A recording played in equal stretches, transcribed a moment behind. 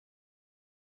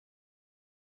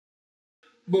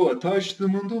Boa tarde todo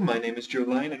mundo, my name is Joe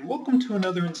Lyon and welcome to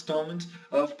another installment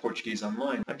of Portuguese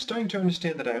Online. I'm starting to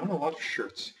understand that I own a lot of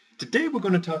shirts. Today we're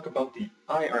going to talk about the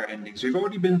IR endings. We've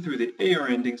already been through the AR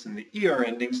endings and the ER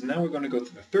endings, and now we're going to go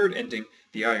through the third ending,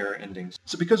 the IR endings.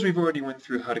 So because we've already went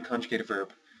through how to conjugate a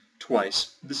verb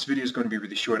twice, this video is going to be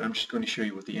really short. I'm just going to show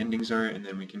you what the endings are and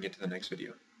then we can get to the next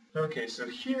video. Okay, so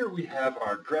here we have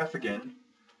our graph again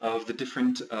of the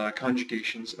different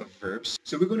conjugations of verbs.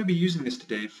 So we're going to be using this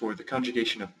today for the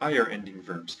conjugation of IR ending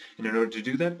verbs. And in order to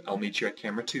do that, I'll meet you at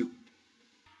camera 2.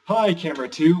 Hi, camera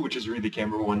 2, which is really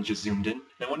camera 1 just zoomed in.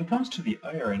 Now when it comes to the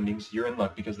IR endings, you're in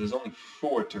luck because there's only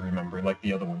 4 to remember, like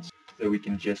the other ones. So we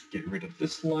can just get rid of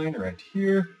this line right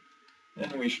here,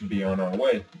 and we should be on our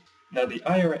way. Now the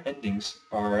IR endings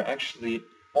are actually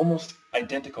almost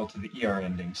identical to the ER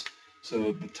endings.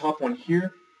 So the top one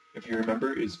here, if you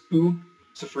remember, is U.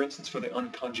 So for instance, for the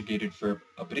unconjugated verb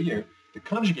abrir, the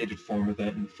conjugated form of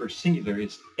that in the first singular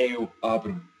is eu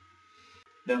abro.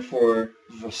 Now for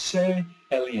você,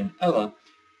 ele, and ela,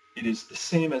 it is the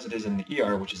same as it is in the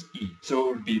ER, which is E. So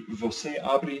it would be você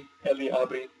abre, ele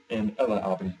abre, and ela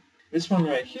abre. This one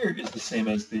right here is the same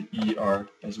as the ER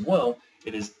as well.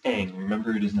 It is ang.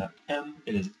 Remember, it is not M,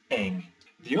 it is ang.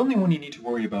 The only one you need to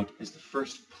worry about is the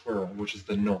first plural, which is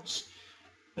the nos.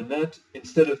 And that,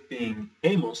 instead of being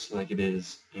amos, like it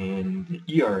is in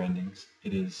the ER endings,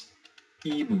 it is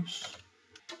imus.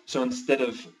 So instead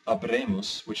of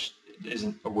abremos, which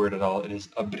isn't a word at all, it is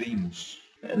abrimus.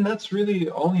 And that's really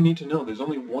all you need to know. There's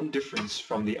only one difference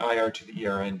from the IR to the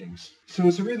ER endings. So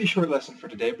it's a really short lesson for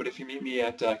today, but if you meet me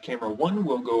at camera 1,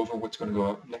 we'll go over what's going to go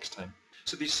out next time.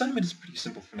 So the assignment is pretty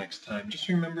simple for next time. Just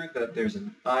remember that there's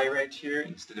an I right here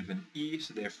instead of an E,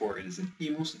 so therefore it is an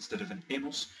imus instead of an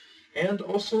amos. And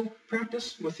also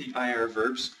practice with the IR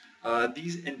verbs,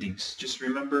 these endings. Just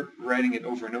remember writing it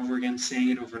over and over again, saying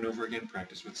it over and over again,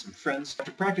 practice with some friends.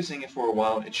 After practicing it for a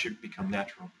while, it should become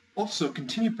natural. Also,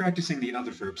 continue practicing the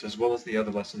other verbs as well as the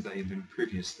other lessons that you've done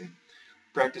previously.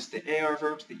 Practice the AR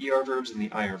verbs, the ER verbs, and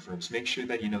the IR verbs. Make sure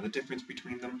that you know the difference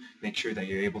between them. Make sure that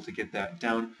you're able to get that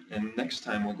down. And next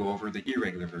time we'll go over the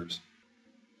irregular verbs.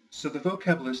 So the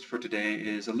vocab list for today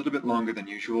is a little bit longer than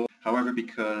usual. However,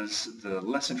 because the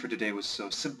lesson for today was so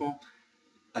simple,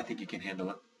 I think you can handle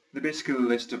it. They're basically a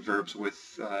list of verbs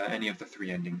with any of the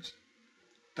 3 endings.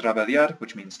 Trabalhar,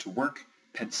 which means to work.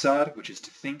 Pensar, which is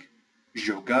to think.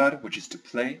 Jogar, which is to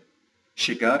play.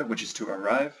 Chegar, which is to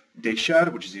arrive.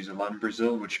 Deixar, which is used a lot in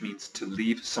Brazil, which means to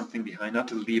leave something behind. Not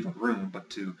to leave a room, but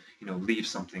to, leave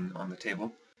something on the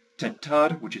table.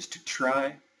 Tentar, which is to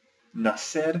try.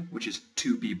 Nascer, which is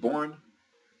to be born.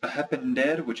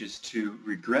 Arrepender, which is to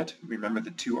regret. Remember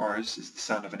the 2 R's is the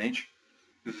sound of an H.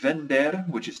 Vender,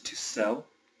 which is to sell.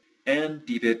 And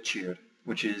divertir,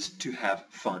 which is to have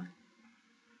fun.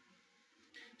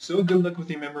 So good luck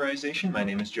with your memorization. My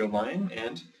name is Joe Lyon,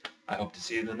 and I hope to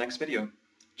see you in the next video.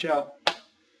 Ciao!